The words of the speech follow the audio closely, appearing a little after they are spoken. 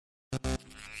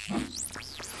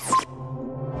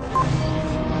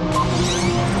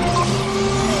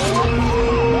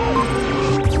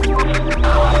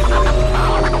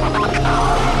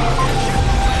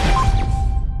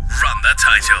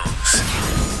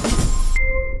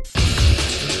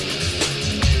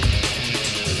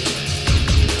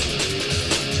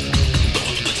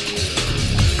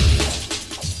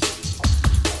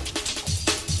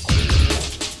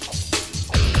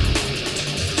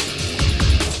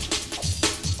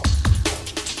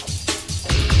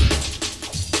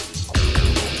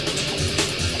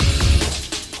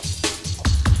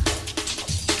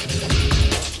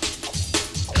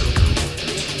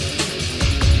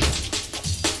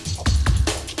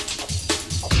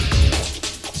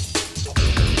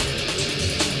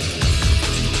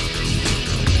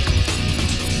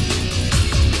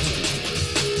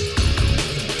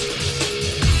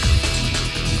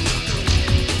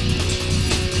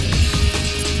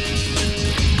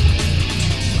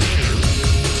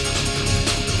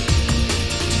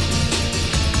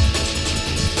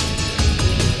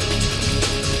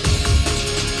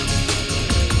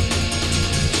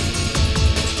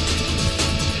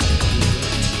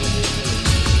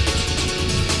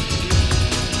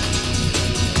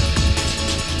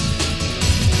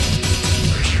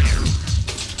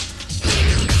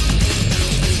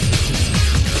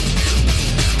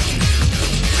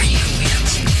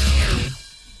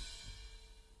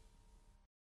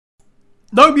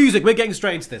No music. We're getting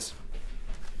straight into this.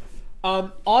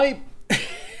 Hello,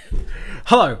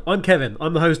 I'm Kevin.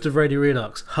 I'm the host of Radio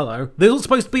Redux. Hello. There's not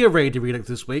supposed to be a Radio Redux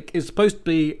this week. It's supposed to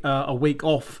be a week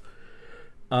off.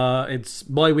 It's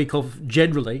my week off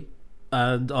generally,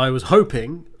 and I was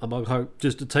hoping, among hope,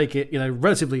 just to take it,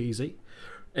 relatively easy.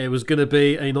 It was going to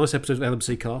be a nice episode of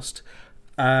LMC Cast,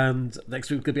 and next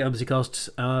week could be LMC Cast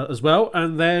as well,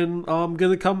 and then I'm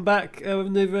going to come back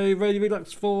with the Radio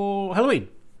Redux for Halloween.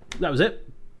 That was it.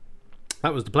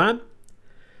 That was the plan.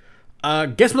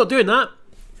 Guess we're not doing that.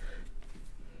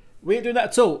 We ain't doing that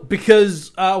at all,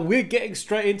 because we're getting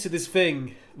straight into this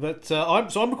thing that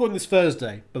I'm recording this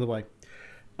Thursday, by the way.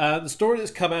 The story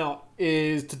that's come out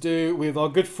is to do with our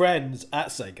good friends at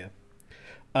Sega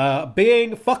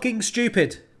being fucking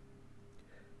stupid.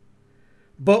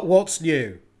 But what's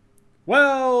new?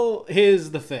 Well,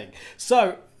 here's the thing.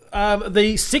 So,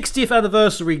 the 60th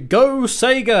anniversary Go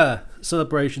Sega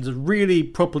celebrations have really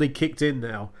properly kicked in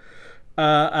now.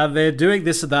 And they're doing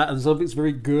this and that, and some of it's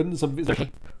very good, and some of it's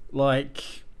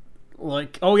like,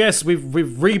 oh yes,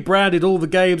 we've rebranded all the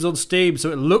games on Steam,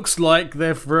 so it looks like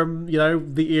they're from,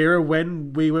 the era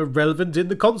when we were relevant in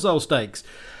the console stakes.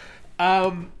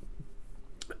 Even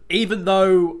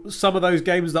though some of those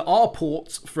games that are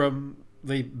ports from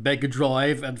the Mega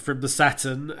Drive and from the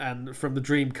Saturn and from the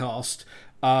Dreamcast,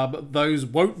 those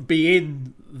won't be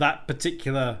in that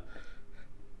particular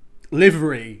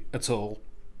livery at all.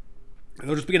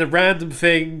 They'll just be in a random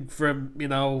thing from,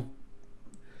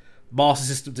 Master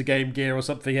System to Game Gear or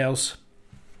something else.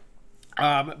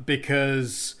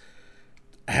 Because,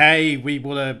 hey, we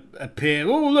want to appear...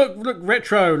 Oh, look,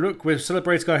 retro. Look, we're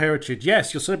celebrating our heritage.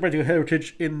 Yes, you're celebrating your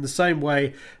heritage in the same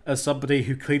way as somebody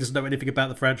who clearly doesn't know anything about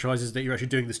the franchises that you're actually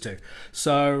doing this to.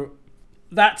 So,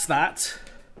 that's that.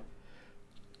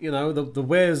 The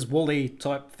Where's Wally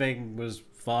type thing was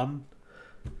fun.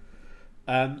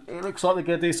 And it looks like they're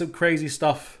going to do some crazy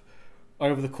stuff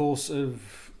over the course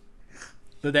of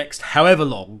the next however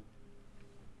long.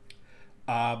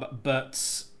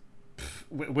 But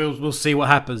we'll see what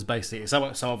happens, basically. Some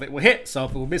of it will hit, some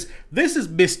of it will miss. This has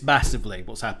missed massively,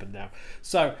 what's happened now.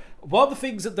 So, one of the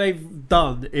things that they've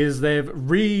done is they're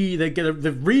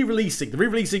re-releasing,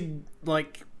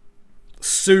 like,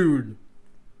 soon,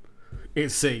 it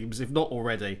seems, if not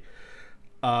already,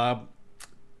 a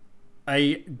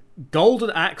Golden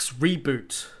Axe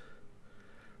reboot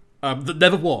that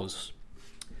never was.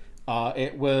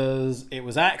 It was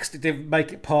axed. It didn't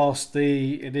make it past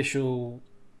the initial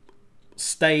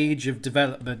stage of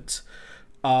development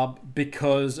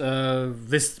because of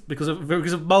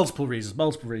multiple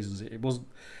reasons. It wasn't.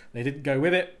 They didn't go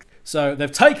with it. So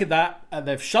they've taken that and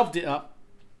they've shoved it up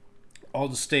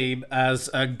on Steam as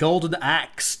a Golden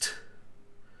Axed.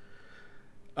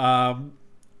 And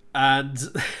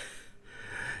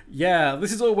yeah,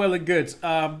 this is all well and good.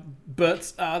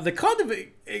 But they kind of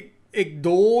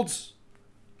ignored,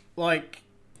 like,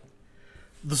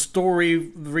 the story,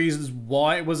 the reasons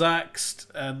why it was axed,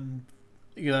 and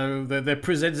they're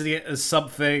presenting it as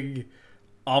something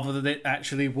other than it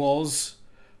actually was.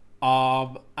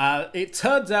 It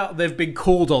turns out they've been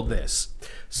called on this.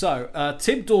 So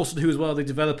Tim Dawson, who is one of the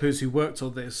developers who worked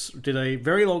on this, did a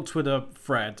very long Twitter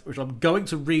thread, which I'm going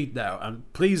to read now.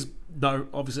 And please know,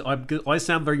 obviously, I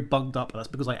sound very bunged up, and that's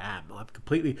because I am. I'm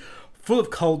completely full of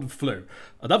cold and flu.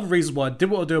 Another reason why I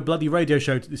didn't want to do a bloody radio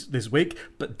show this week,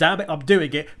 but damn it, I'm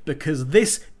doing it because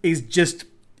this is just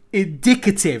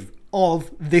indicative of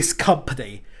this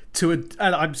company. And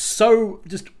I'm so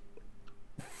just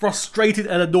frustrated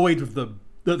and annoyed with them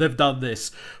that they've done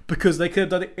this, because they could have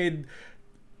done it in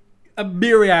a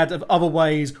myriad of other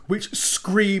ways which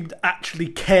screamed actually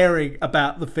caring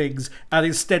about the things, and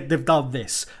instead they've done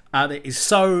this, and it is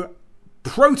so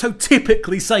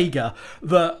prototypically Sega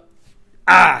that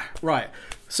right.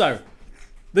 So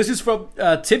this is from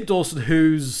Tim Dawson,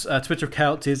 whose Twitter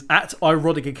account is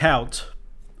 @ironicaccount,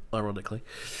 ironically.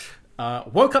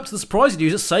 Woke up to the surprising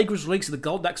news that Sega was releasing the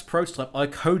Golden Axe prototype I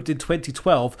coded in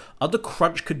 2012 under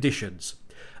crunch conditions.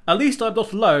 At least I'm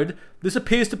not alone. This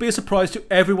appears to be a surprise to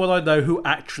everyone I know who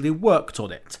actually worked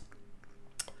on it.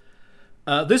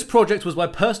 This project was my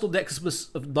personal nexus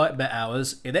of nightmare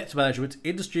hours, inept management,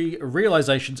 industry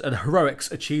realizations, and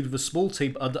heroics achieved with a small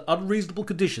team under unreasonable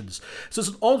conditions. So it's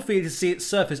an odd feeling to see it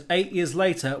surface 8 years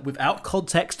later without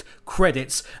context,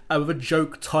 credits, and with a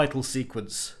joke title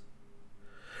sequence.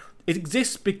 It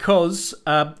exists because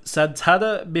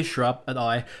Santana Mishra and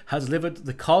I had delivered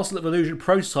the Castle of Illusion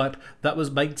prototype that was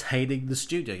maintaining the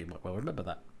studio. You might well remember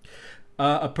that.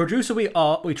 A producer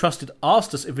we trusted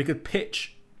asked us if we could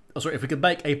pitch if we could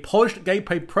make a polished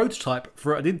gameplay prototype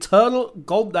for an internal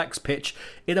Golden Axe pitch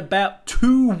in about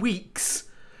 2 weeks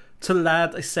to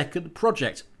land a second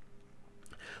project.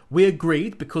 We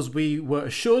agreed because we were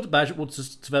assured management wanted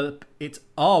to develop it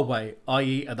our way,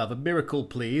 i.e. another miracle,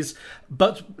 please,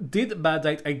 but did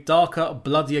mandate a darker,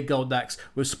 bloodier Golden Axe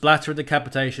with splatter and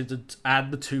decapitations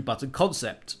and the two-button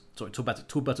concept. Sorry,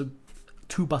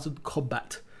 two-button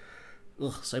combat.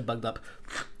 Ugh, so bugged up.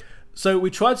 So we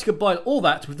tried to combine all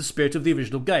that with the spirit of the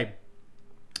original game.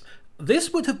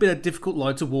 This would have been a difficult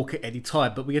line to walk at any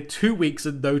time, but we had 2 weeks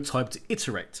and no time to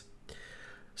iterate.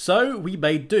 So we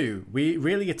made do. We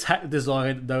really attacked the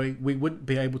design knowing we wouldn't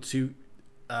be able to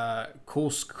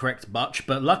course correct much,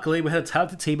 but luckily we had a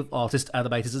talented team of artists,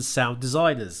 animators and sound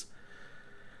designers.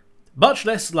 Much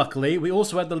less luckily, we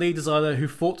also had the lead designer who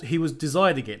thought he was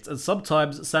designing it, and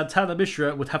sometimes Santana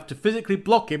Mishra would have to physically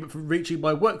block him from reaching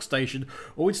my workstation,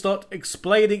 or we'd start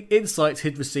explaining insights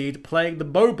he'd received playing the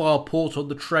mobile port on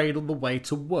the train on the way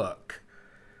to work.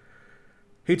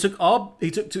 He took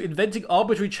to inventing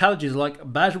arbitrary challenges like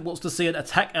management wants to see an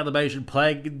attack animation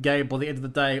playing in game by the end of the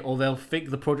day or they'll think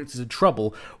the project is in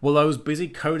trouble, while I was busy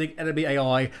coding enemy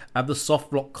AI and the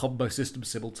soft lock combo system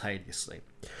simultaneously.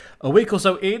 A week or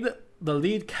so in, the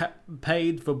lead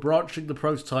campaigned for branching the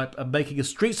prototype and making a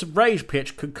Streets of Rage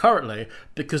pitch concurrently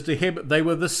because to him they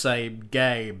were the same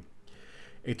game.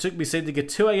 It took me sending a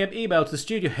 2 AM email to the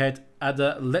studio head and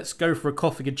a let's go for a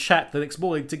coffee and chat the next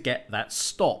morning to get that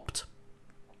stopped.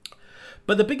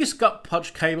 But the biggest gut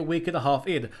punch came a week and a half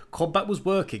in. Combat was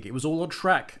working, it was all on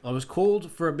track. I was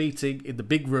called for a meeting in the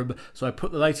big room, so I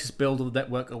put the latest build on the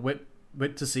network and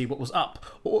went to see what was up.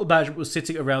 All the management was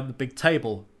sitting around the big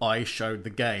table. I showed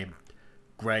the game.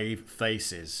 Grave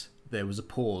faces. There was a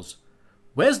pause.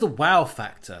 Where's the wow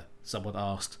factor? Someone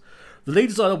asked. The lead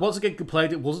designer once again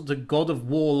complained it wasn't a God of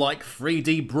War like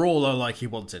 3D brawler like he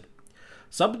wanted.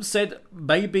 Someone said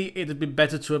maybe it had been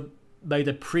better to have made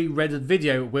a pre-rendered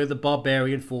video where the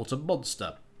barbarian fought a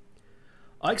monster.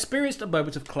 I experienced a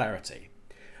moment of clarity.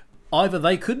 Either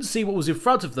they couldn't see what was in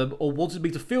front of them or wanted me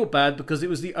to feel bad because it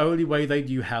was the only way they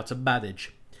knew how to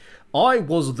manage. I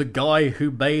was the guy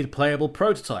who made playable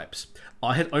prototypes.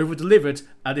 I had over-delivered,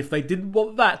 and if they didn't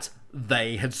want that,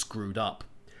 they had screwed up.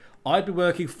 I'd been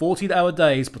working 14-hour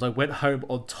days, but I went home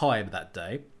on time that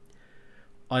day.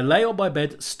 I lay on my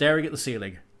bed staring at the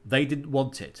ceiling. They didn't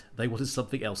want it. They wanted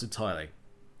something else entirely.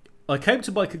 I came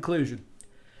to my conclusion.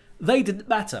 They didn't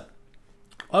matter.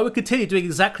 I would continue doing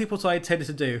exactly what I intended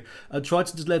to do and try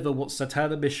to deliver what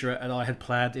Santana Mishra and I had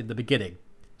planned in the beginning.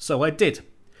 So I did.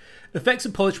 Effects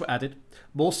and polish were added,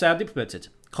 more sound implemented,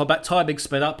 combat timing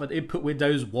sped up and input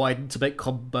windows widened to make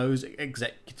combos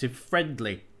executive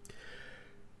friendly.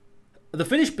 The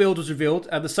finished build was revealed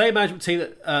and the same management team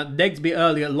that negged me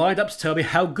earlier lined up to tell me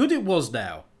how good it was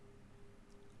now.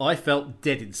 I felt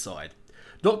dead inside.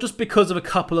 Not just because of a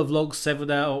couple of long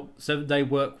 7-day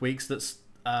work weeks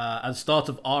and start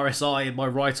of RSI in my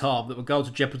right arm that were going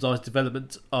to jeopardise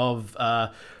development of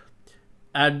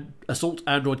Assault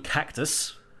Android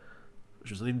Cactus,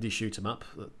 which was an indie shoot 'em up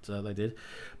that they did,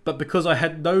 but because I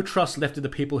had no trust left in the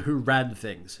people who ran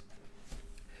things.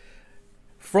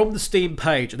 From the Steam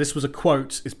page, and this was a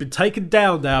quote, it's been taken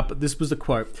down now, but this was a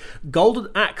quote. Golden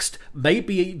Axe may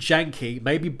be janky,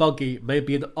 may be buggy, may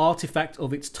be an artifact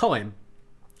of its time,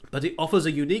 but it offers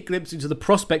a unique glimpse into the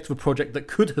prospect of a project that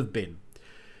could have been.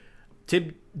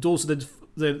 Tim Dawson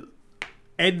then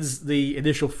ends the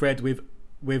initial thread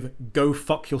with go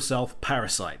fuck yourself,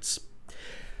 parasites.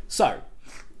 So,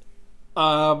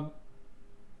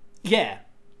 yeah.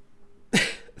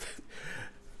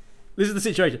 This is the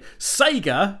situation.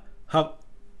 Sega have,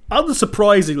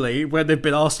 unsurprisingly, when they've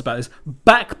been asked about this,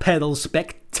 backpedaled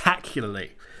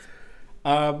spectacularly.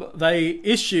 They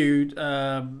issued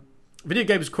Video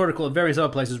Games Chronicle and various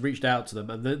other places reached out to them,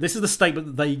 and this is the statement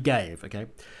that they gave. Okay,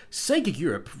 Sega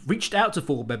Europe reached out to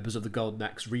 4 members of the Golden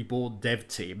Axe Reborn dev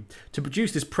team to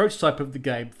produce this prototype of the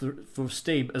game for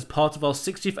Steam as part of our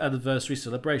 60th anniversary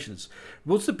celebrations.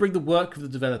 We wanted to bring the work of the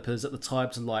developers at the time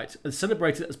to light and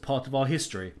celebrate it as part of our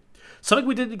history. Something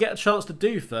we didn't get a chance to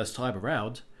do first time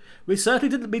around. We certainly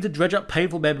didn't mean to dredge up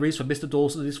painful memories from Mr.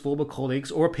 Dawson and his former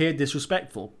colleagues or appear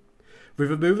disrespectful. We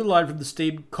removed the line from the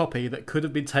Steam copy that could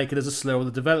have been taken as a slur on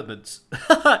the development.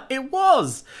 It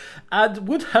was! And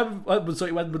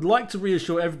would like to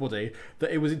reassure everybody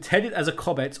that it was intended as a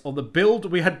comment on the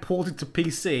build we had ported to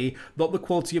PC, not the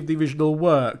quality of the original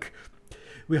work.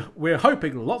 We're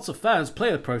hoping lots of fans play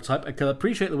the prototype and can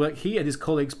appreciate the work he and his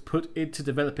colleagues put into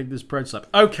developing this prototype.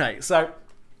 Okay, so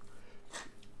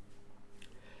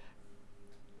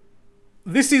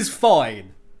this is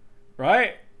fine,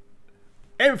 right?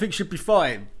 Everything should be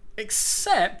fine.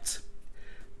 Except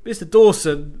Mr.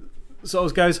 Dawson sort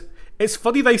of goes, it's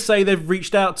funny they say they've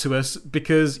reached out to us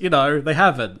because, they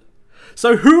haven't.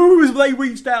 So who have they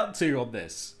reached out to on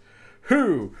this?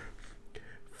 Who?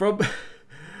 From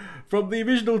the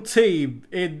original team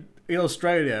in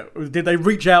Australia, did they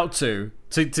reach out to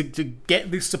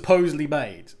get this supposedly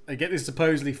made and get this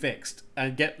supposedly fixed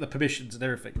and get the permissions and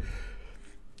everything?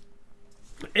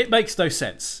 It makes no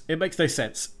sense.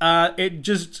 It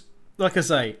just, like I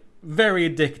say, very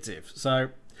indicative. So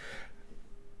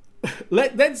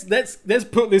let's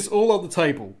put this all on the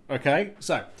table, okay?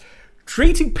 So,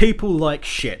 treating people like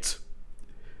shit,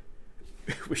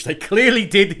 which they clearly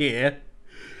did here,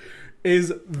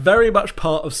 is very much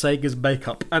part of Sega's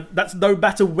makeup, and that's no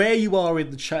matter where you are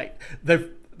in the chain.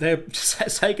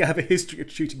 Sega have a history of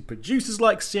treating producers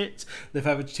like shit. They've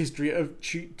had a history of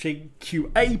treating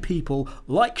QA people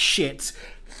like shit.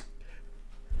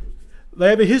 They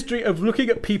have a history of looking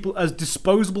at people as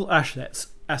disposable assets,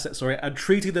 and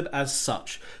treating them as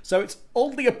such. So it's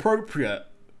oddly appropriate,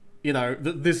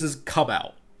 that this has come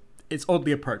out. It's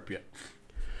oddly appropriate.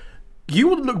 You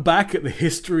want to look back at the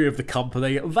history of the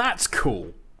company, that's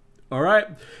cool. Alright?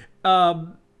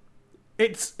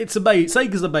 It's amazing.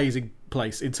 Sega's an amazing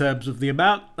place in terms of the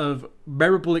amount of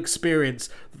memorable experience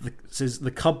that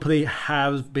the company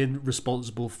has been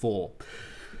responsible for.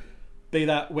 Be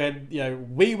that when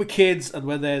we were kids and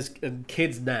when there's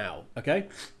kids now, okay?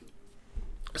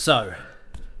 So,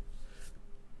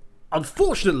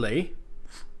 unfortunately,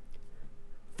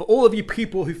 for all of you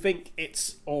people who think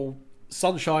it's all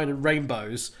sunshine and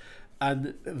rainbows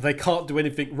and they can't do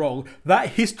anything wrong,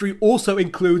 that history also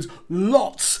includes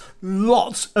lots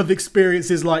of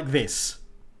experiences like this.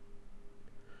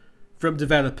 From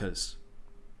developers,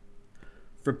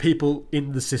 from people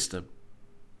in the system,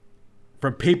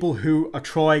 from people who are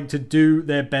trying to do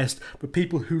their best, for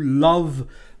people who love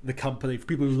the company, for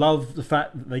people who love the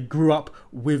fact that they grew up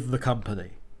with the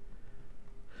company.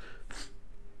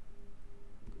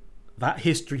 That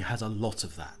history has a lot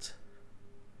of that.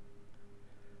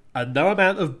 And no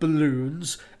amount of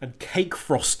balloons and cake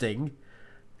frosting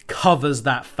covers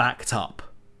that fact up.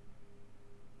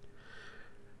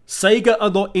 Sega are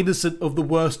not innocent of the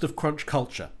worst of crunch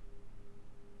culture.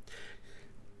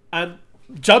 And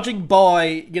judging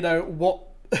by,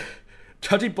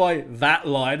 judging by that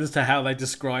line as to how they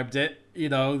described it,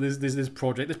 this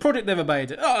project never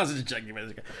made it. Oh, this is a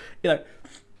janky. Their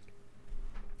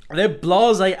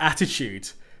blasé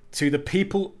attitude to the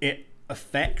people it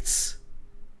affects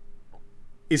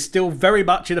is still very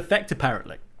much in effect,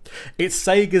 apparently. It's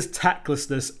Sega's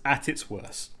tactlessness at its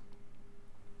worst.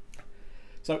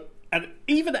 So, and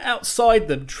even outside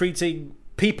them treating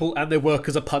people and their work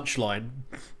as a punchline,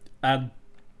 and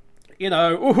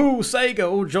ooh,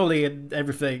 Sega, all jolly and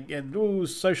everything, and ooh,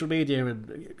 social media,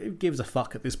 and who gives a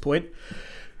fuck at this point?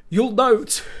 You'll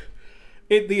note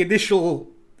in the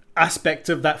initial aspect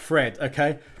of that thread,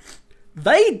 okay,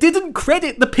 they didn't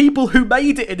credit the people who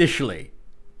made it initially,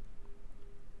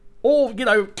 or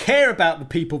care about the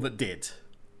people that did.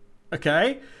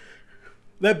 Okay,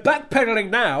 they're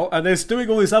backpedaling now, and they're doing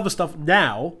all this other stuff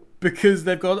now because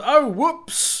they've gone, oh,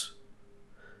 whoops.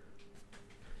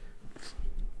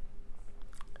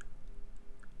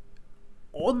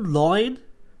 Online,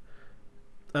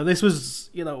 and this was,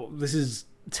 this is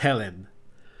telling.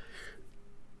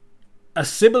 A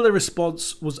similar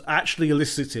response was actually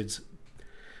elicited,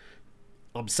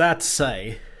 I'm sad to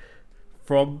say,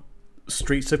 from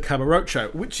Streets of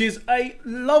Kamurocho, which is a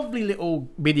lovely little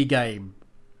mini game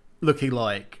looking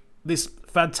like this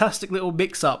fantastic little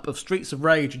mix-up of Streets of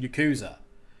Rage and Yakuza.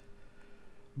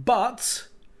 But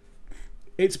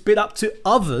it's been up to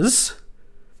others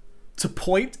to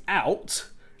point out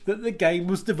that the game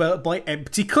was developed by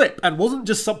Empty Clip and wasn't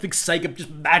just something Sega just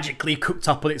magically cooked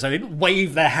up on its own. They didn't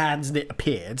wave their hands and it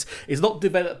appeared. It's not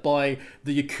developed by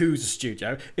the Yakuza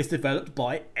studio. It's developed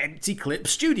by Empty Clip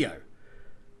Studio.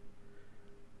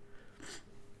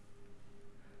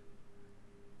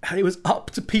 And it was up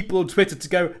to people on Twitter to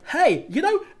go, hey,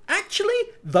 actually,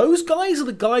 those guys are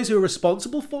the guys who are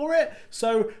responsible for it.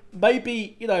 So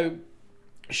maybe,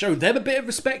 show them a bit of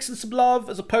respect and some love,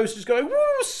 as opposed to just going,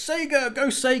 woo, Sega, go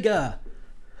Sega.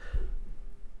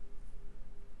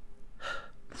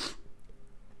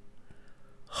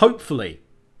 Hopefully,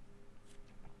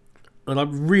 and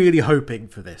I'm really hoping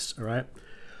for this, alright?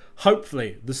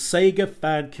 Hopefully, the Sega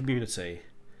fan community,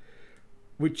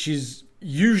 which is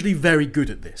usually very good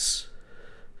at this,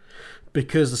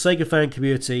 because the Sega fan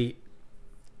community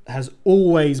has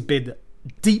always been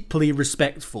deeply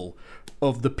respectful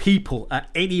of the people at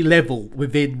any level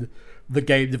within the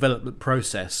game development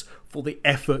process for the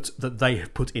effort that they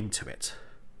have put into it.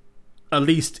 At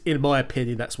least, in my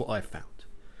opinion, that's what I've found.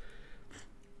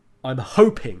 I'm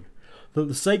hoping that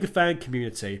the Sega fan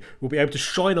community will be able to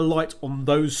shine a light on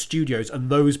those studios and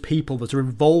those people that are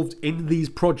involved in these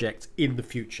projects in the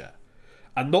future,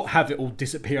 and not have it all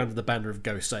disappear under the banner of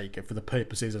Go Sega for the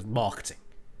purposes of marketing.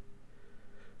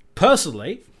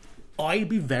 Personally, I'd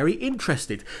be very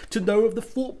interested to know of the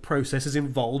thought processes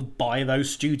involved by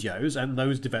those studios and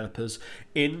those developers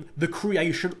in the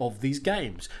creation of these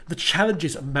games. The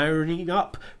challenges of marrying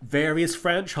up various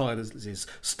franchises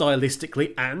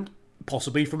stylistically and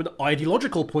possibly from an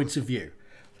ideological point of view.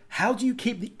 How do you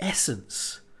keep the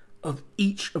essence of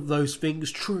each of those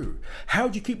things true? How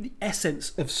do you keep the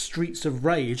essence of Streets of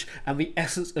Rage and the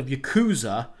essence of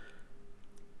Yakuza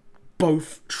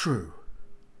both true,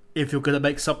 if you're going to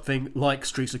make something like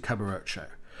Streets of Kamurocho?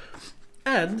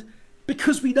 And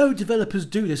because we know developers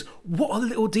do this, what are the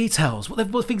little details?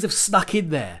 What things have snuck in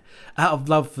there out of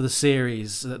love for the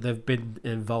series that they've been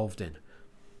involved in?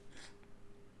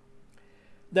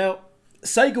 Now,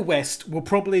 Sega West will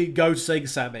probably go to Sega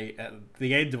Sammy at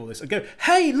the end of all this and go,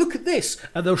 "Hey, look at this!"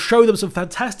 And they'll show them some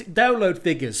fantastic download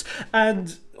figures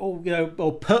and or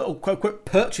quote unquote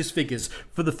purchase figures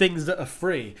for the things that are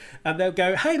free. And they'll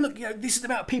go, "Hey, look, this is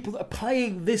about people that are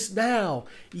playing this now.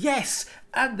 Yes,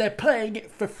 and they're playing it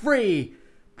for free."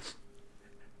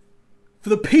 For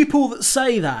the people that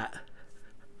say that,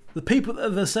 the people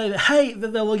that say that, hey,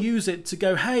 then they'll use it to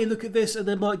go, "Hey, look at this," and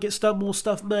they might get more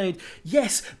stuff made.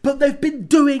 Yes, but they've been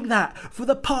doing that for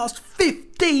the past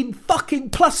 15 fucking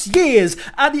plus years,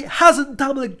 and it hasn't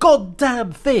done a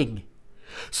goddamn thing.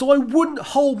 So I wouldn't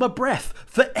hold my breath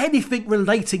for anything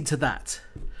relating to that.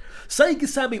 Sega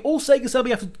Sammy, all Sega Sammy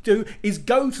have to do is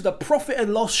go to the profit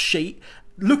and loss sheet,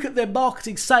 look at their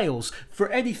marketing sales for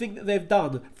anything that they've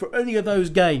done for any of those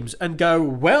games and go,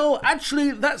 "Well,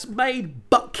 actually, that's made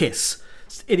butt kiss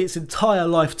in its entire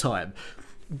lifetime."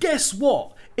 Guess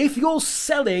what? If you're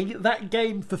selling that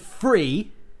game for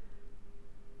free,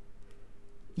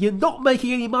 you're not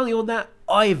making any money on that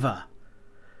either.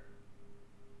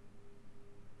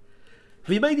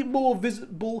 Have you made it more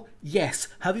visible? Yes.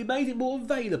 Have you made it more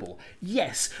available?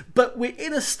 Yes. But we're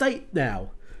in a state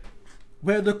now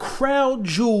where the crown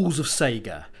jewels of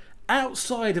Sega,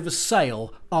 outside of a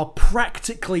sale, are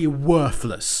practically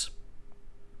worthless.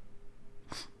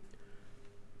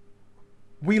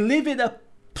 We live in a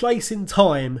place in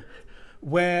time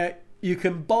where you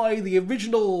can buy the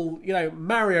original,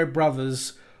 Mario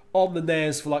Brothers on the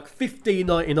NES for like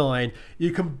 $15.99.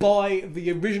 You can buy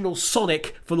the original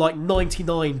Sonic for like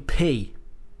 99p.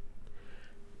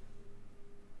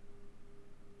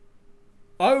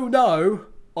 Oh no,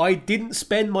 I didn't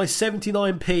spend my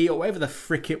 79p or whatever the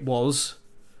frick it was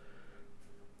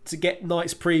to get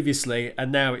Knights previously, and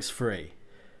now it's free.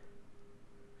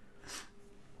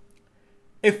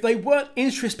 If they weren't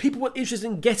interested, people weren't interested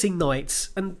in getting Knights,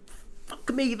 and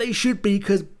fuck me, they should be,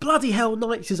 because bloody hell,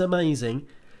 Knights is amazing.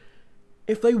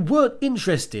 If they weren't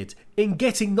interested in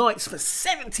getting Knights for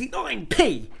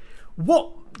 79p,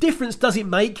 what difference does it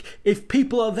make if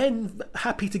people are then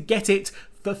happy to get it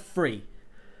for free?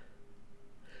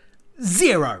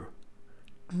 Zero.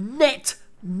 Net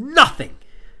nothing.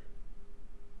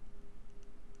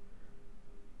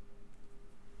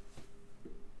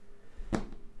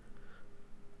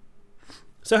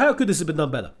 So how could this have been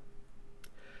done better?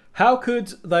 How could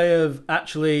they have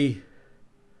actually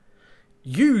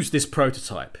used this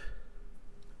prototype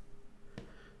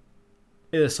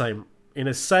in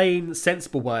a sane,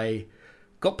 sensible way,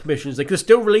 got permissions? They could have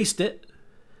still released it.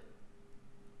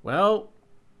 Well,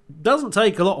 doesn't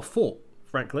take a lot of thought,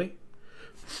 frankly.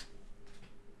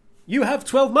 You have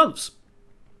 12 months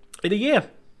in a year.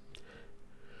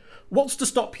 What's to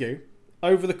stop you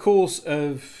over the course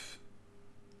of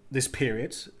this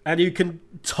period? And you can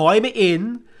time it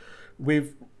in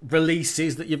with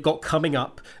releases that you've got coming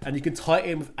up, and you can tie it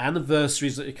in with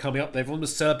anniversaries that are coming up. Everyone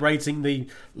was celebrating the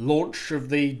launch of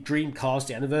the Dreamcast,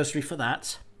 the anniversary for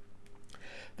that.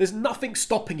 There's nothing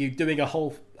stopping you doing a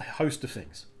whole host of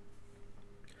things.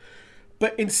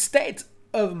 But instead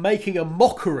of making a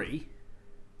mockery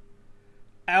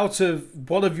out of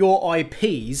one of your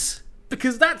IPs,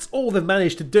 because that's all they've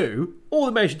managed to do, all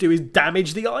they've managed to do is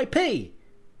damage the IP.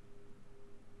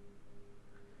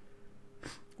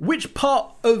 Which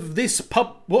part of this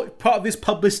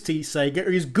publicity, Sega,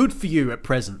 is good for you at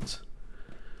present?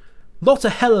 Not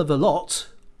a hell of a lot,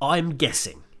 I'm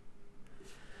guessing.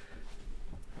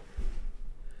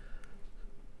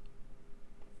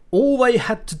 All they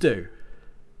had to do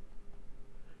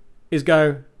is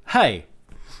go, "Hey,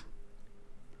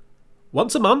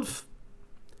 once a month,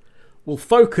 we'll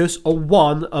focus on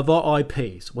one of our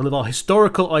IPs, one of our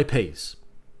historical IPs.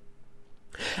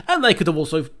 And they could have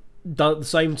also done at the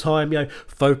same time,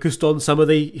 focused on some of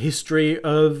the history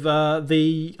of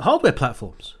the hardware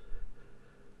platforms.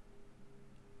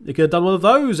 They could have done one of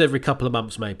those every couple of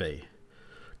months, maybe.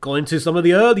 Gone into some of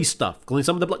the early stuff. Gone into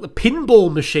some of the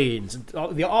pinball machines,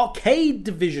 the arcade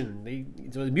division, the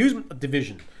amusement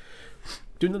division.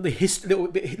 Doing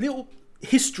the little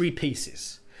history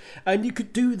pieces. And you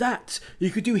could do that. You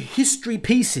could do history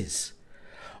pieces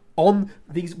on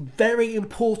these very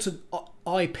important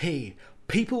IP.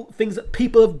 Things that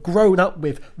people have grown up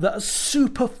with, that are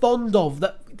super fond of,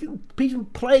 that people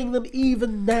playing them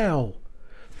even now.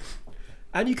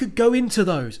 And you could go into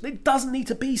those. It doesn't need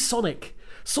to be Sonic.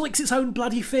 Sonic's its own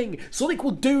bloody thing. Sonic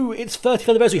will do its 30th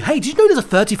anniversary. Hey, did you know there's a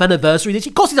 30th anniversary this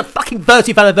year? Of course it's a fucking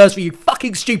 30th anniversary, you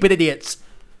fucking stupid idiots.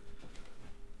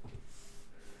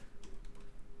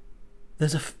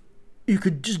 You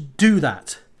could just do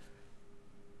that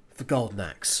for Golden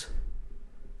Axe,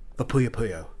 for Puyo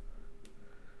Puyo,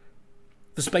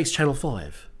 for Space Channel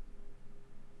 5,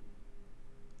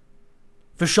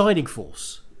 for Shining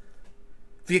Force,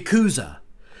 for Yakuza.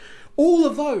 All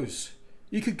of those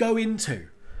you could go into,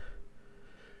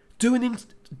 do an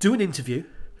interview,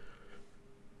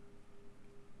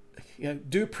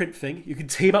 do a print thing. You can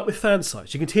team up with fan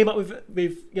sites. You can team up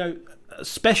with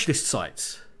specialist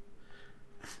sites.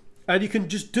 And you can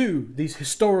just do these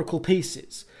historical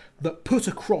pieces that put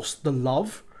across the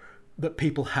love that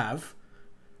people have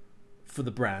for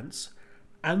the brands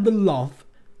and the love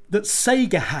that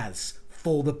Sega has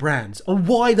for the brands and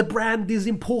why the brand is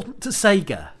important to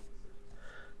Sega.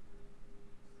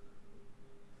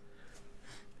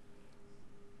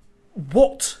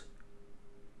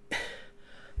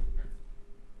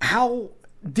 How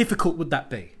difficult would that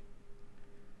be?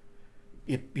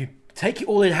 You take it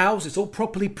all in-house, it's all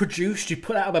properly produced, you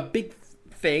put out a big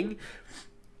thing,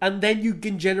 and then you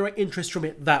can generate interest from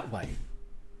it that way.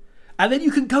 And then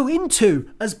you can go into,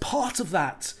 as part of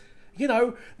that,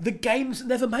 the games that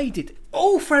never made it.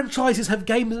 All franchises have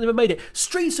games that never made it.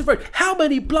 Streets of Rage. How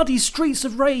many bloody Streets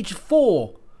of Rage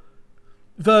 4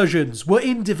 versions were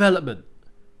in development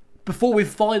before we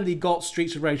finally got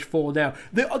Streets of Rage 4 now?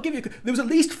 There was at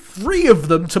least 3 of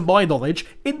them, to my knowledge,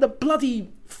 in the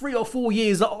bloody 3 or 4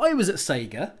 years that I was at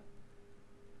Sega.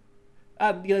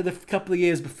 And, the couple of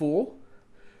years before.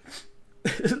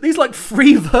 At least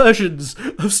 3 versions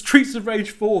of Streets of Rage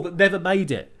 4 that never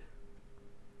made it.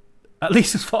 At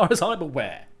least as far as I'm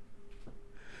aware.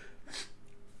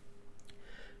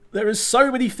 There are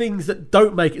so many things that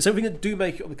don't make it. So many that do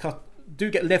make it on the do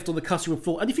get left on the cutting room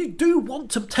floor. And if you do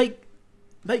want to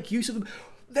make use of them,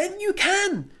 then you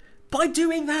can by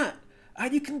doing that.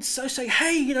 And you can say,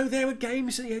 hey, there are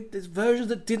games, there's versions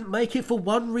that didn't make it for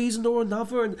one reason or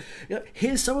another, and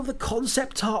here's some of the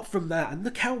concept art from that, and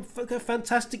look how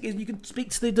fantastic it is. You can speak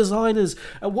to the designers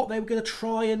and what they were going to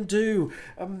try and do,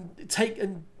 take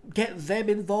and get them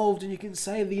involved, and you can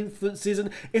say the influences, and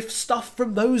if stuff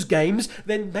from those games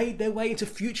then made their way into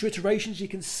future iterations, you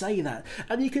can say that.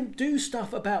 And you can do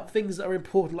stuff about things that are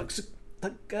important, like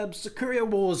Sakura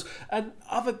Wars and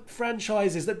other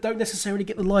franchises that don't necessarily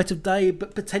get the light of day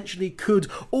but potentially could.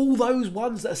 All those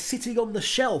ones that are sitting on the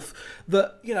shelf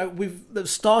that that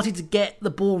started to get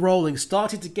the ball rolling,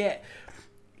 started to get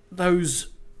those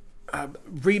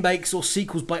remakes or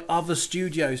sequels by other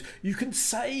studios. You can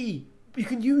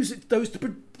use those to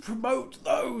promote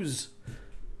those,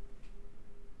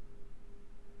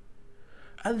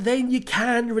 and then you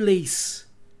can release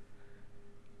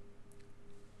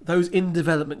those in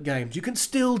development games. You can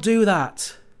still do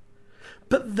that,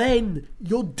 but then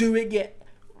you're doing it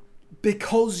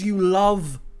because you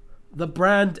love the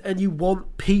brand and you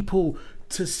want people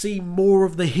to see more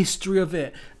of the history of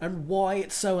it and why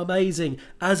it's so amazing,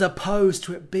 as opposed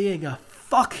to it being a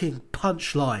fucking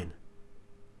punchline.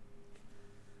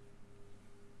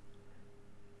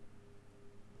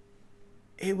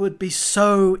 It would be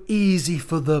so easy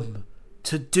for them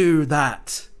to do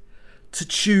that. To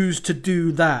choose to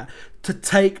do that, to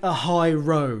take a high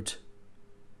road.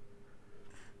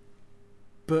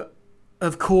 But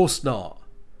of course not.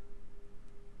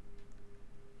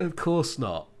 Of course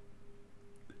not.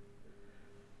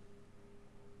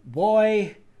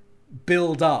 Why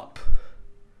build up?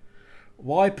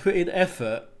 Why put in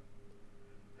effort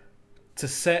to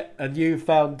set a new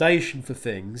foundation for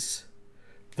things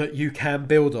that you can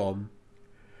build on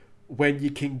when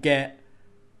you can get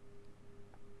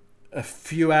a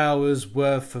few hours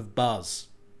worth of buzz?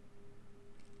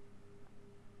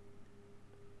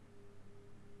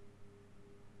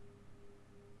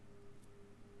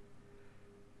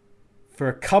 For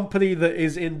a company that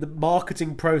is in the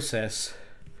marketing process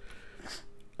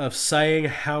of saying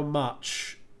how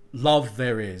much love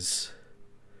there is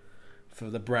for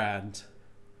the brand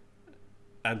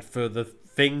and for the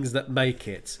things that make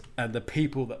it and the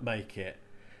people that make it,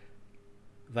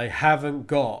 they haven't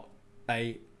got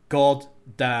a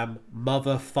goddamn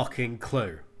motherfucking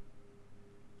clue.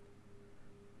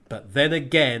 But then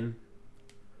again,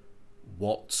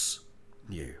 what's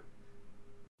new?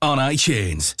 On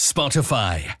iTunes,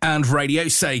 Spotify, and Radio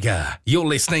Sega, you're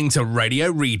listening to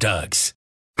Radio Redux.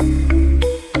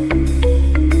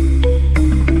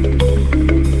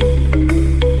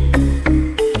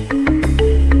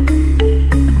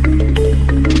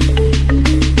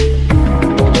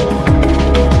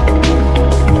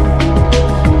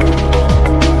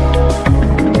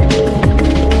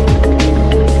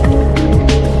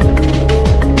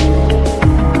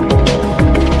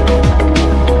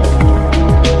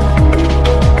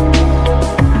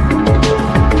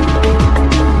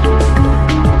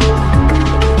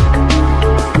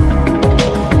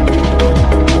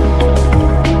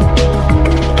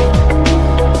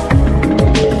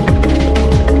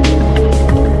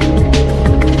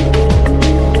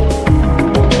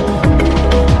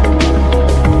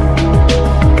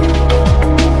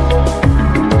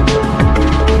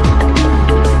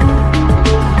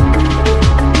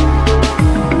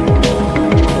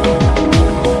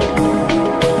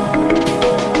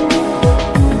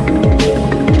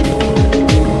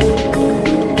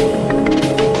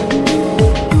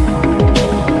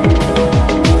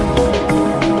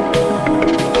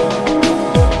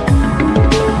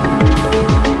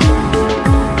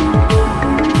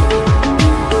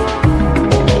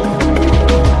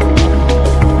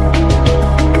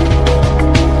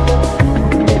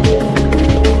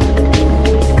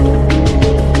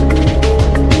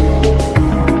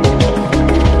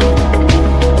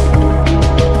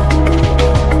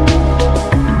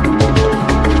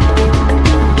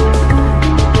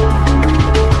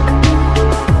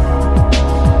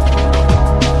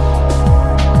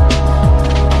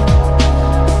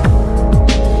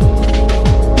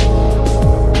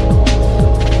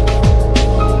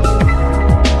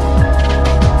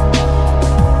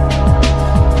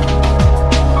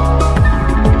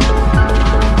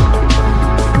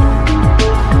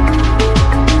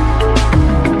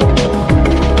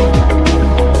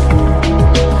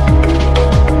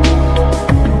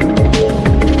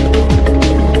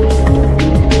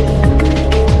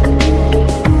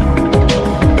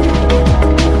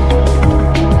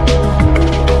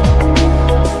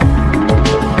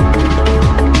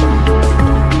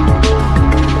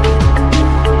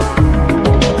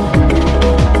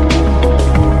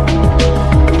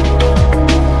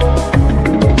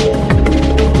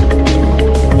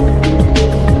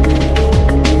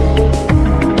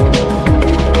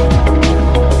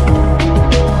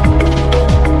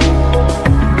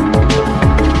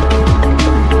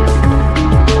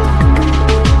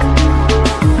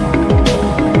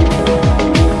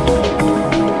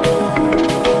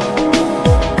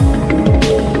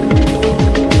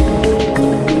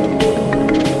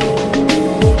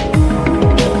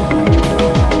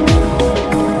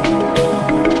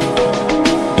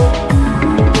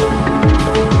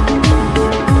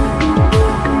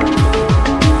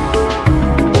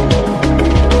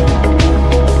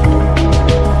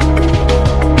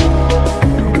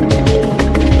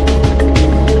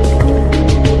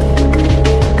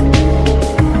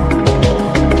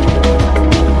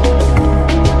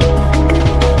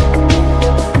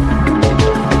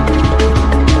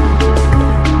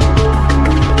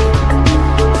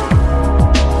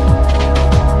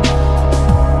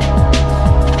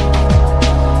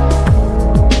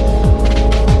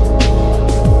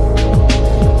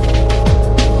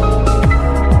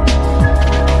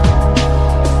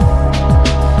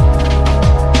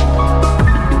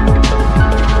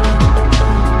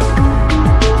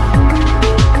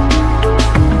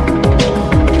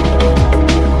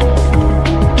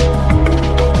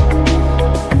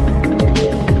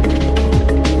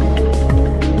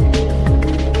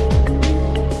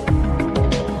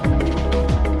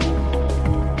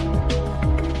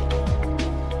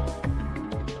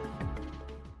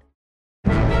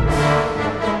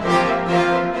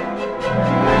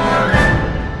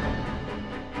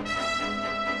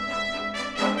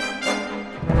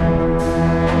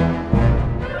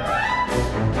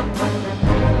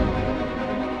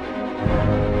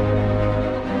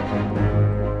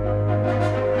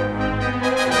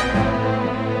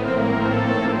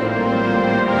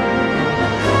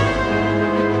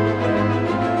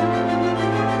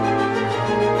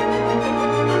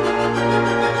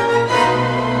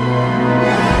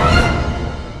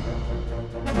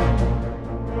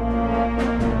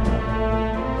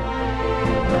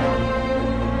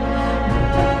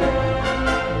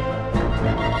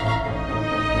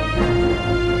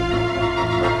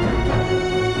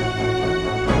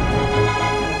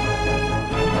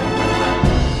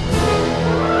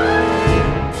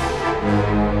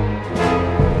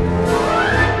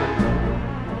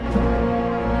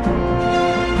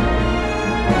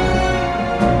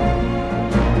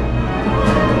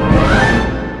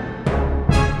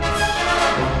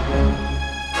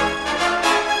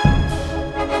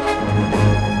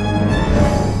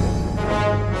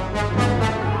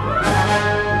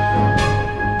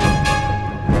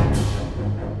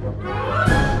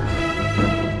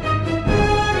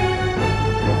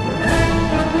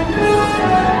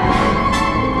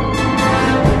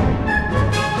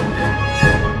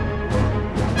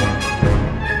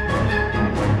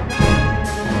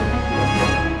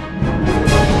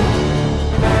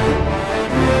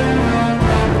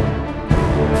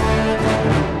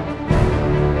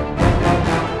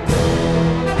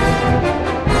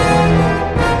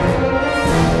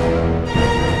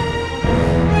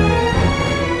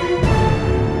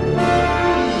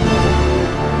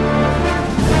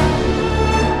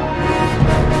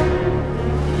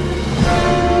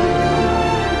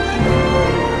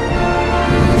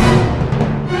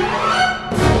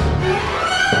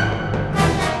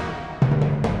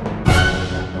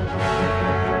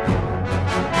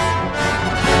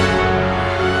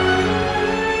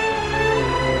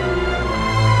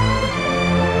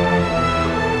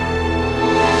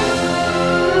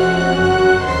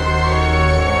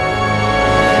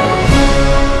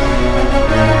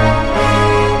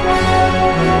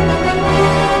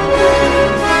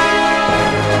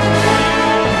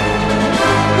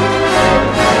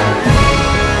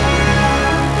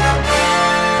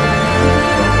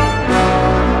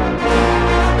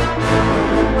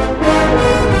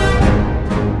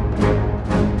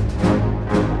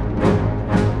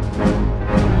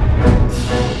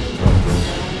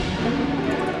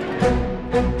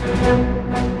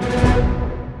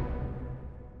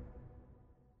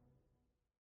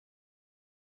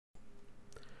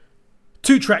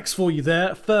 2 tracks for you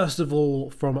there. First of all,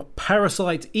 from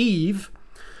Parasite Eve,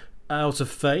 Out of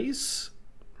Phase.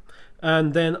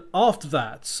 And then after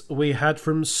that, we had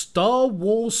from Star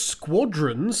Wars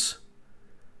Squadrons,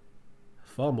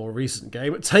 far more recent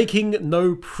game, Taking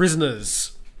No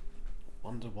Prisoners.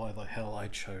 Wonder why the hell I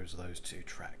chose those 2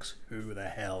 tracks. Who the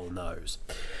hell knows?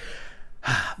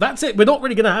 That's it. We're not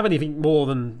really going to have anything more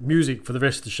than music for the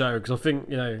rest of the show, because I think,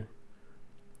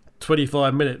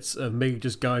 25 minutes of me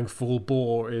just going full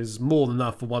bore is more than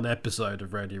enough for one episode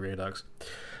of Radio Redux.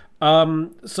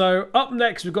 So up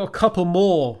next, we've got a couple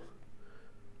more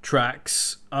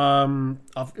tracks. I've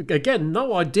again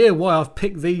no idea why I've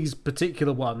picked these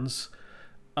particular ones,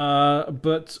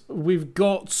 but we've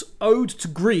got Ode to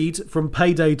Greed from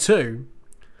Payday 2,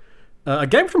 a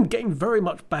game I'm getting very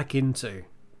much back into.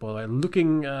 By the way,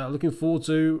 looking forward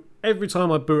to every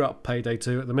time I boot up Payday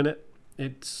 2 at the minute.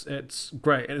 It's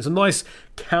great, and it's a nice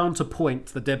counterpoint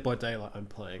to the Dead by Daylight I'm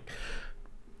playing.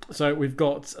 So we've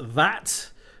got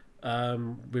that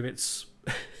with its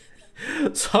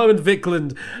Simon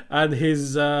Vickland and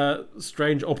his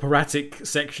strange operatic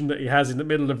section that he has in the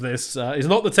middle of this. It's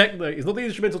not the techno. It's not the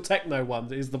instrumental techno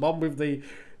one. It's the one with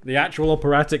the actual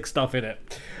operatic stuff in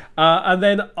it. And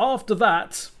then after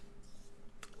that,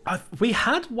 we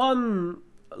had one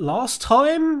last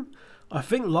time. I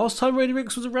think last time Radio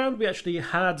Rix was around, we actually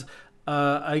had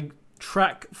a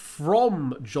track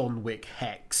from John Wick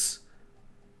Hex.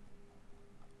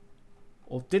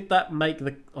 Or did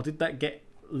that get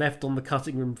left on the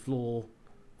cutting room floor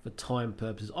for time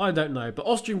purposes? I don't know. But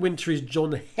Austrian Winter is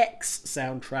John Hex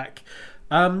soundtrack.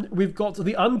 We've got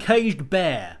The Uncaged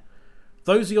Bear.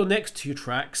 Those are your next 2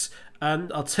 tracks,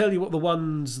 and I'll tell you what the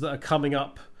ones that are coming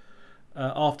up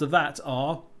after that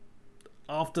are.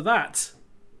 After that,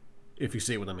 if you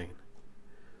see what I mean.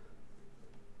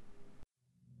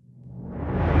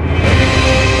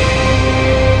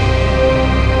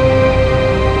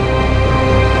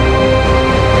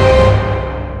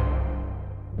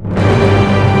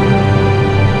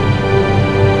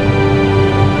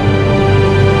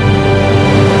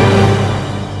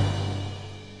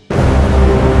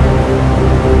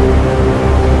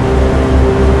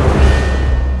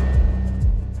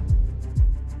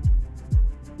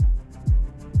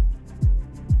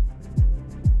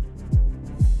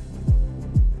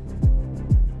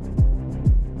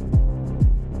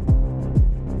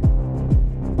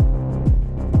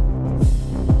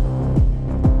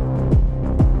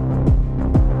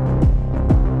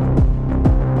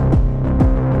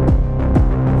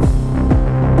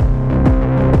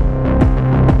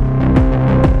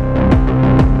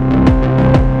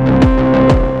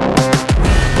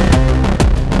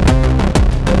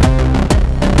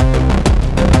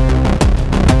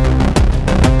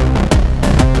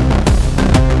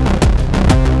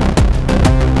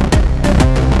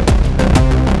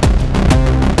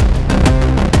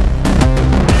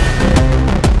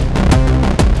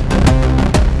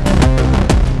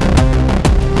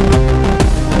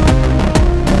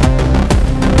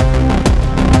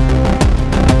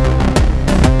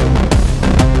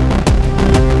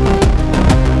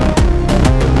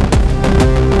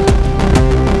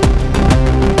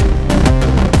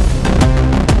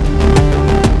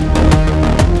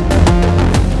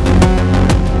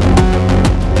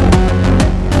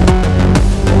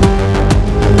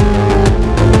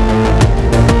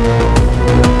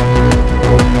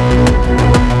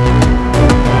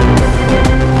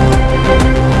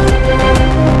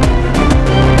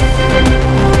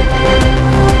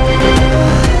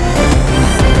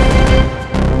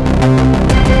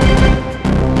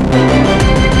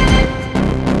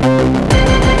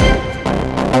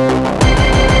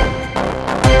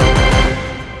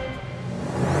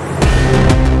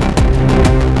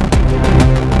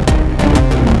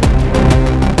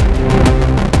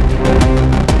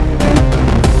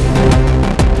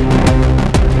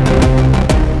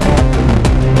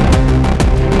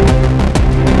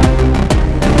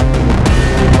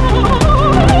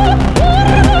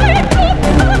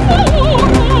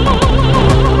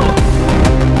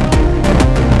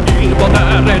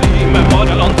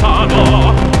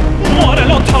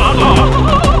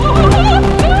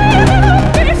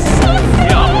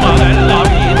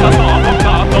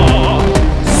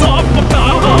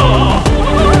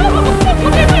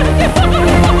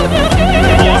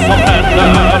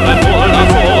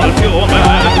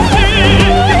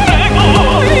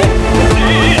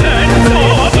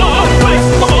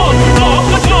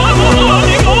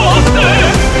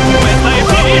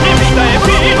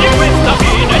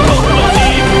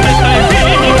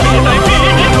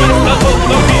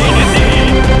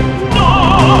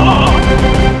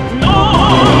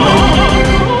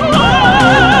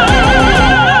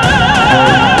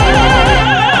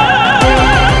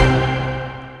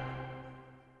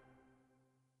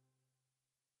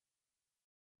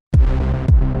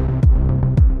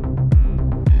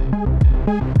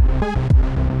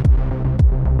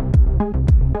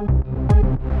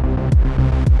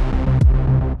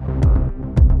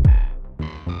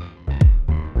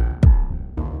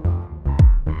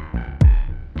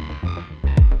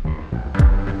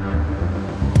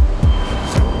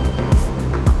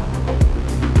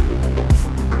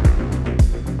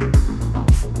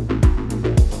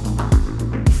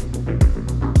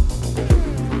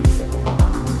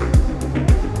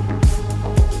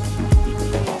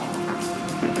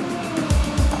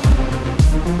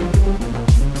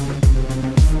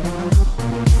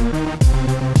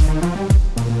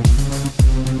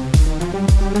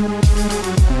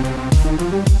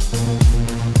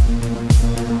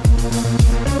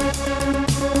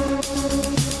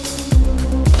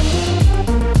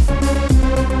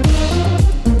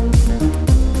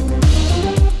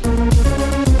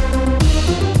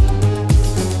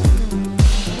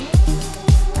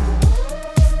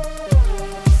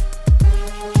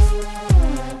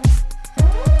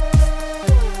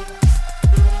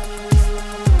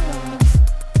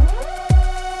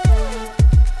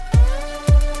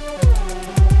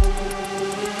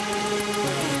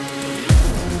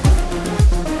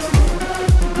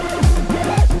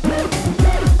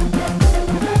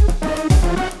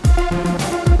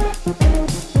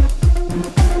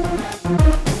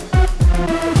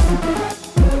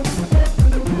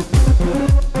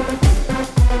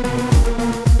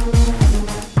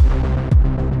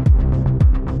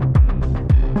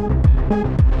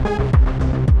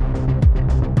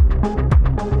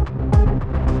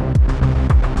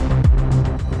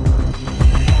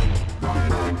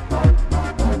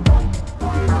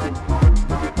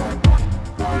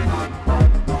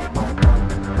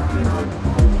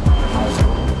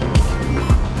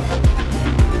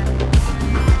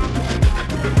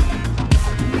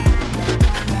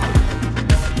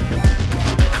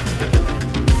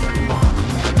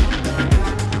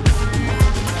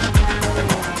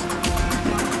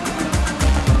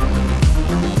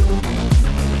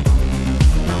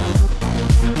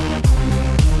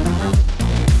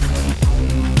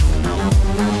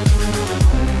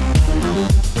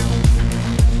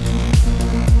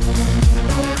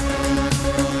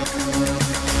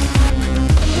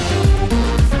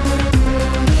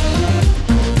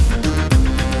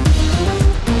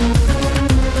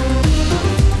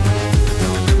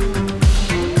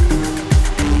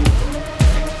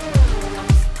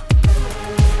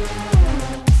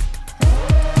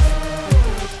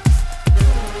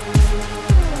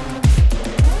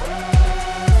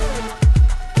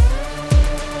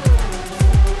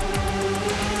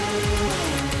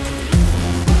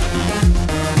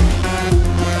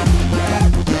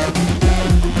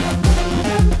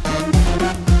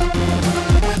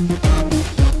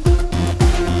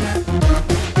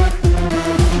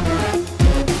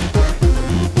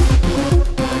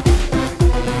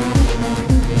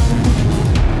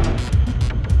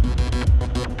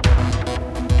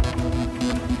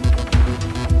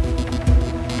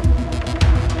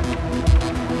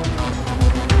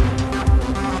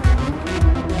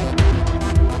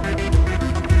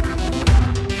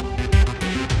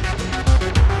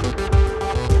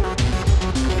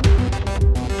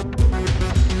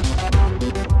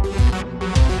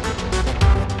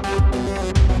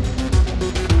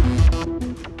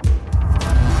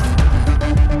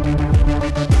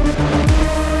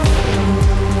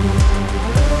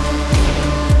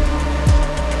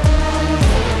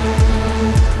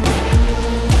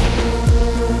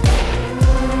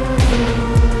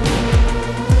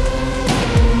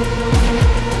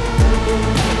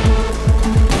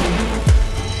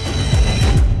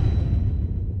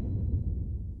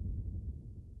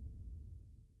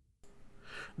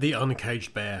 The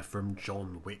Uncaged Bear from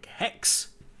John Wick Hex.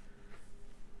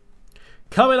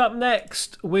 Coming up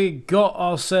next, we got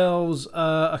ourselves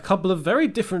a couple of very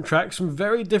different tracks from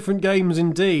very different games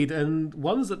indeed, and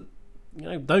ones that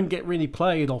don't get really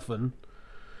played often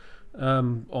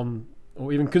on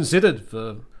or even considered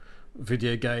for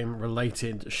video game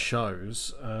related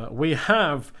shows. We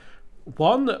have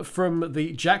one from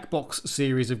the Jackbox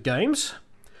series of games,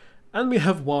 and we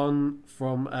have one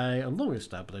from a long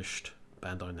established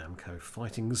Bandai Namco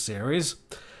fighting series.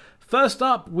 First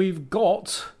up, we've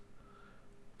got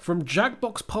from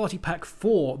Jackbox Party Pack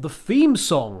 4, the theme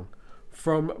song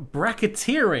from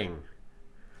Bracketeering,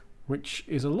 which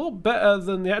is a lot better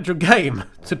than the actual game,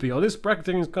 to be honest.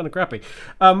 Bracketeering is kind of crappy.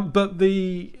 But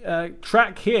the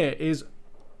track here is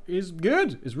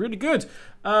good, is really good.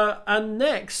 And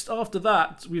next, after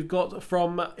that, we've got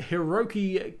from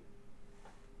Hiroki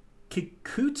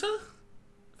Kikuta?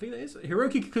 I think that is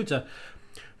Hiroki Kikuta,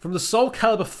 from the Soul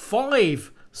Calibur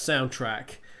 5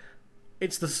 soundtrack.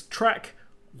 It's the track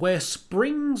Where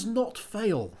Springs Not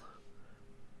Fail.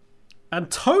 And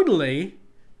tonally,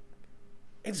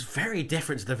 it's very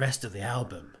different to the rest of the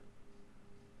album.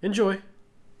 Enjoy.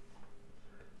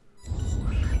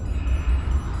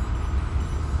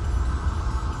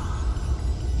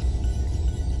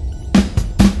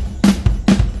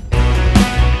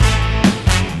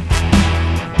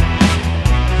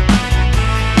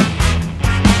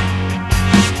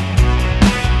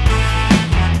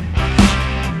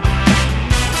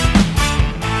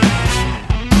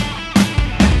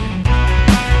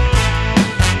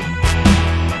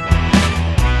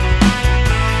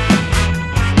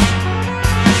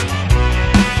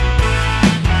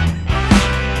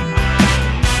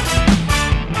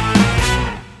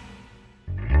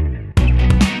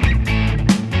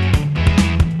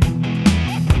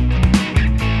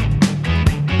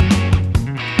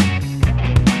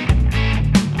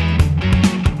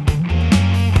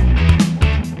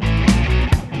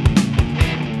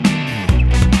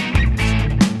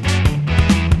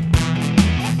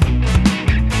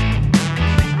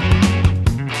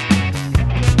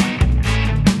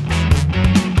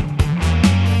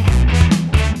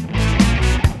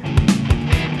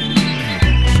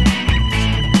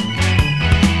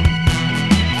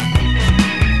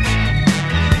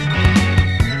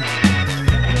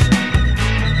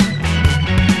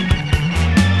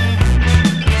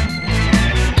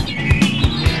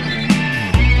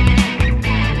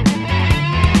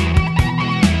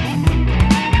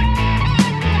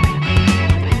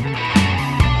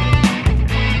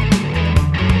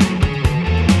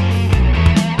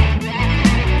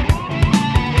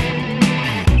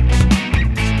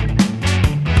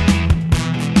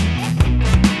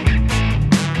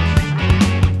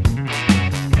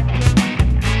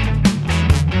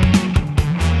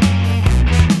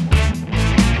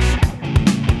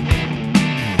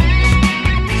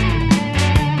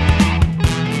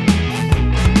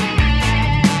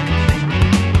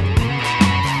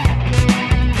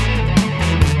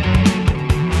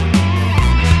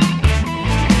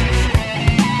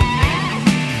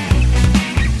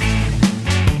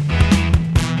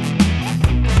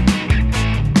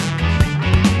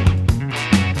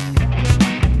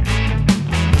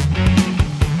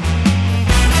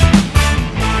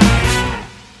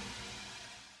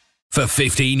 For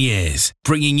 15 years,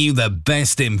 bringing you the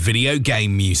best in video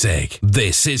game music.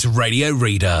 This is Radio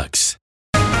Redux.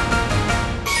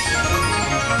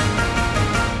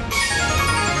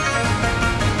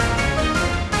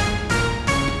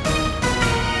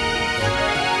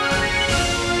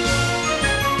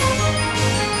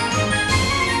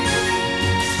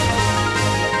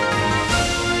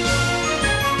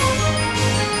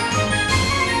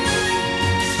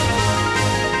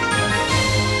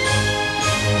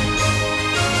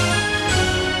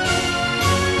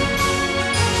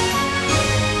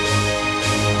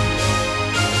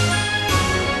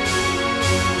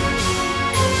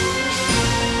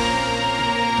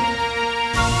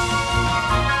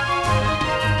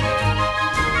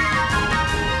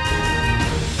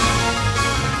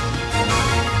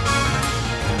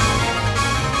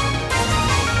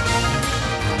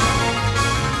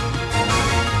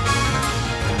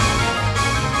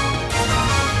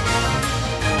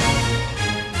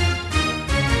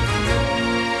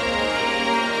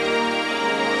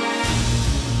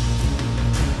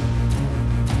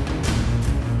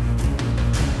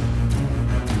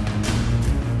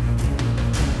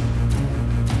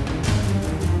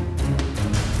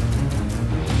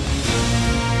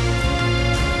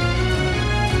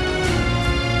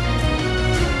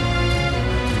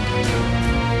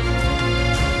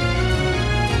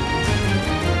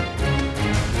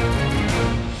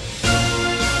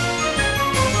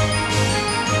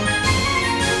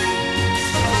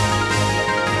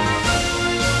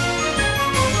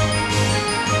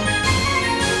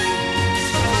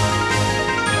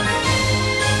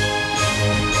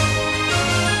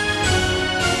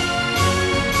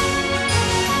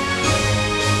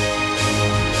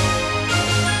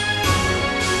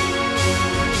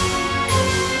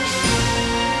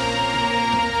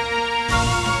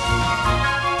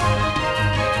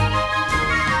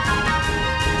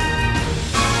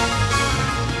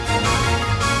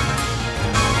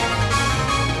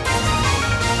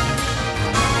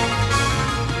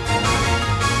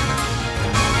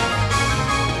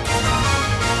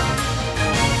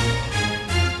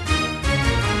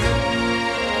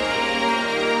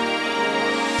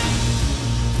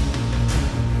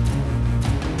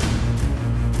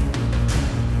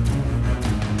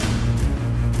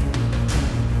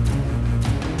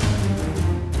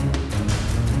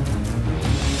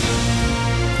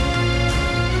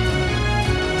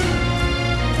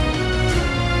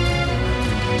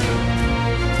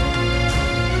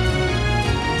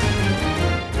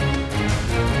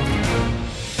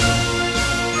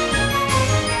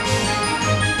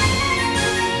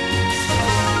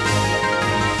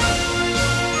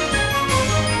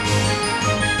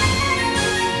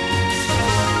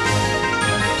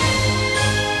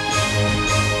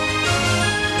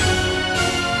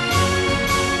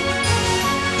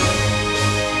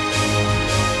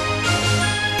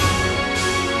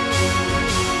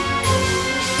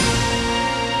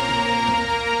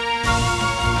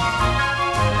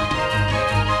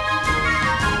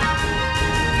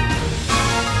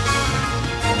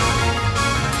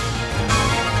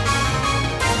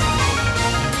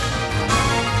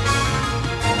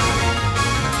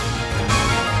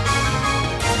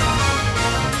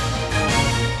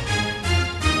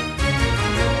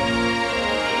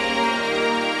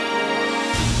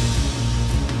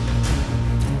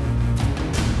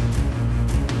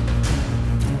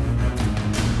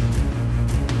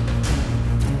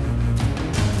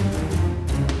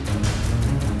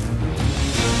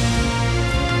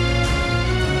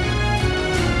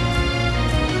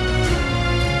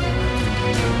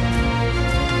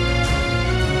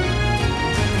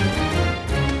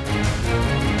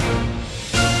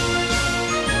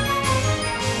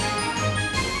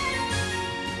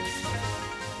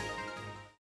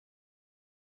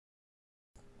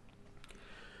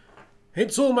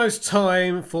 It's almost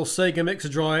time for Sega Mixer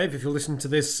Drive, if you're listening to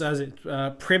this as it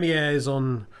premieres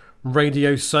on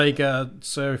Radio Sega.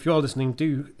 So if you are listening,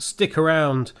 do stick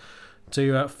around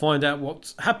to find out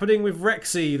what's happening with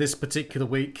Rexy this particular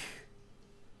week.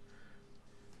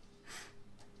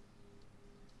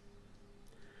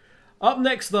 Up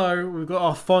next, though, we've got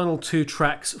our final two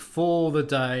tracks for the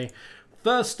day.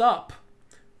 First up,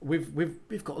 we've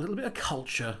got a little bit of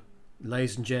culture,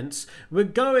 ladies and gents. We're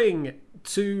going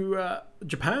to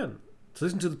Japan to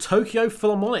listen to the Tokyo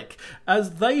Philharmonic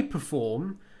as they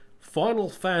perform Final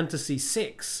Fantasy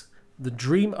VI, The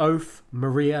Dream Oath,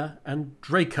 Maria and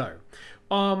Draco.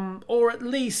 Or at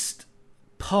least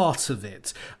part of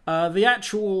it. The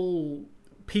actual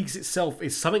piece itself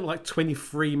is something like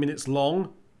 23 minutes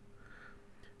long.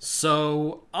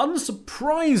 So,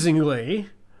 unsurprisingly,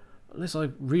 unless I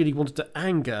really wanted to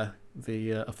anger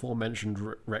the aforementioned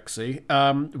Rexy,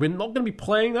 we're not going to be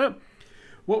playing that.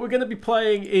 What we're going to be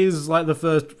playing is like the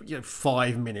first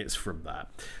 5 minutes from that.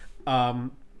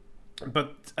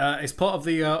 But it's part of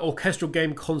the Orchestral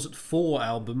Game Concert 4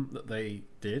 album that they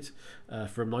did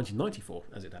from 1994,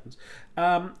 as it happens.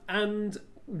 And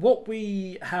what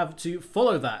we have to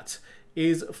follow that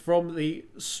is from the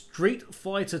Street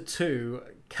Fighter 2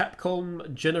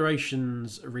 Capcom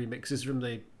Generations remixes from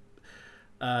the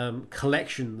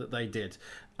collection that they did.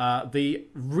 The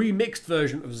remixed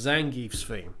version of Zangief's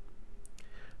theme.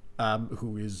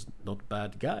 Who is not a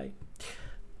bad guy.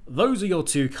 Those are your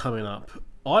two coming up.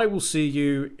 I will see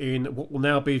you in what will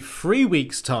now be 3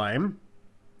 weeks' time.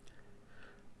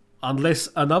 Unless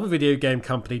another video game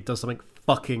company does something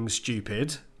fucking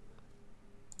stupid.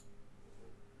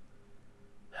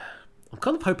 I'm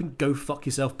kind of hoping Go Fuck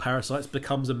Yourself Parasites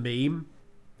becomes a meme.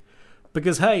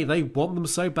 Because, hey, they want them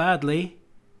so badly.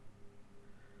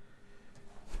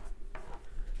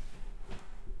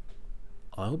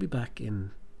 I'll be back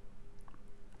in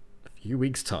few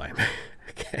weeks' time.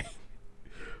 Okay.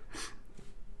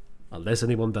 Unless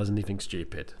anyone does anything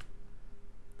stupid.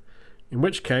 In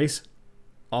which case,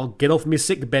 I'll get off my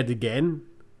sick bed again,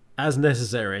 as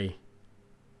necessary.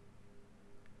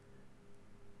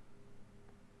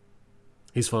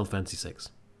 Here's Final Fantasy VI.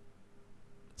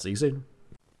 See you soon.